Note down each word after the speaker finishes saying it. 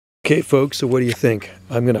Okay folks, so what do you think?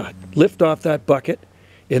 I'm going to lift off that bucket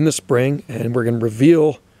in the spring and we're going to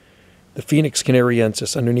reveal the Phoenix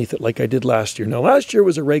canariensis underneath it like I did last year. Now last year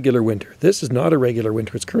was a regular winter. This is not a regular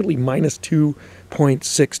winter. It's currently minus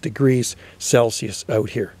 2.6 degrees Celsius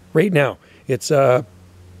out here. Right now it's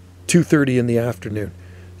 2:30 in the afternoon.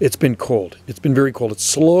 It's been cold. It's been very cold. It's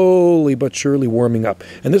slowly but surely warming up.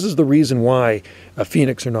 And this is the reason why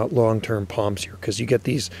Phoenix are not long-term palms here, because you get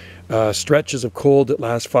these stretches of cold that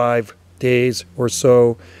last 5 days or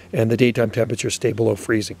so, and the daytime temperatures stay below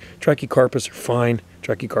freezing. Trachycarpus are fine.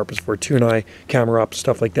 Trachycarpus fortunei, Camarops,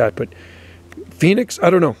 stuff like that. But Phoenix, I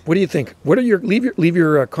don't know. What do you think? What are your leave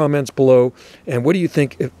your comments below? And what do you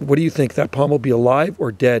think? What do you think, that palm will be alive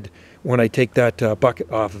or dead when I take that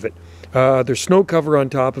bucket off of it? There's snow cover on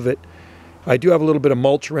top of it. I do have a little bit of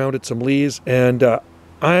mulch around it, some leaves, and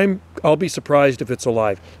I'll be surprised if it's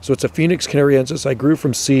alive. So it's a Phoenix canariensis I grew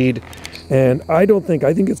from seed, and I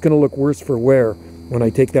think it's going to look worse for wear when I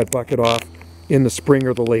take that bucket off in the spring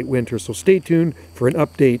or the late winter. So stay tuned for an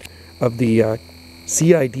update of the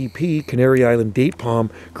CIDP Canary Island Date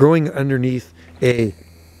Palm growing underneath a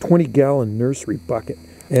 20-gallon nursery bucket.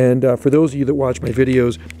 And for those of you that watch my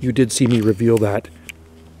videos, you did see me reveal that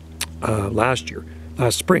last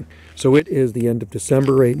spring. So it is the end of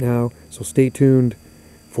December right now, so stay tuned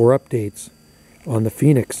for updates on the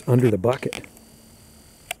Phoenix under the bucket.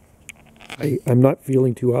 I'm not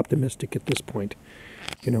feeling too optimistic at this point.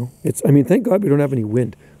 You know, I mean, thank God we don't have any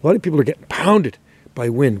wind. A lot of people are getting pounded by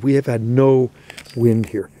wind. We have had no wind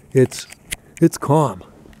here. It's calm.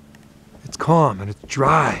 It's calm and it's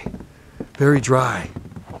dry, very dry.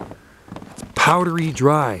 It's powdery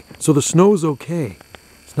dry. So the snow's okay.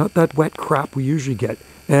 It's not that wet crap we usually get.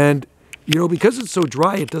 And, you know, because it's so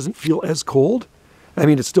dry, it doesn't feel as cold. I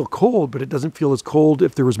mean, it's still cold, but it doesn't feel as cold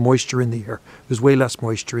if there was moisture in the air. There's way less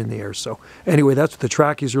moisture in the air. So anyway, that's what the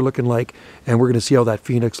trachys are looking like. And we're going to see how that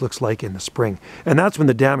Phoenix looks like in the spring. And that's when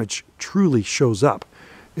the damage truly shows up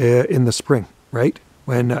in the spring, right?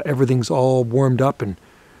 When everything's all warmed up and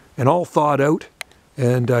all thawed out.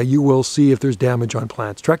 And you will see if there's damage on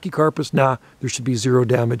plants. Trachycarpus, nah, there should be zero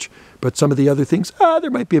damage. But some of the other things, there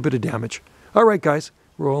might be a bit of damage. All right, guys,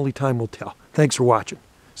 only time will tell. Thanks for watching.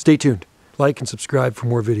 Stay tuned. Like and subscribe for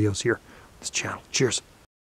more videos here on this channel. Cheers.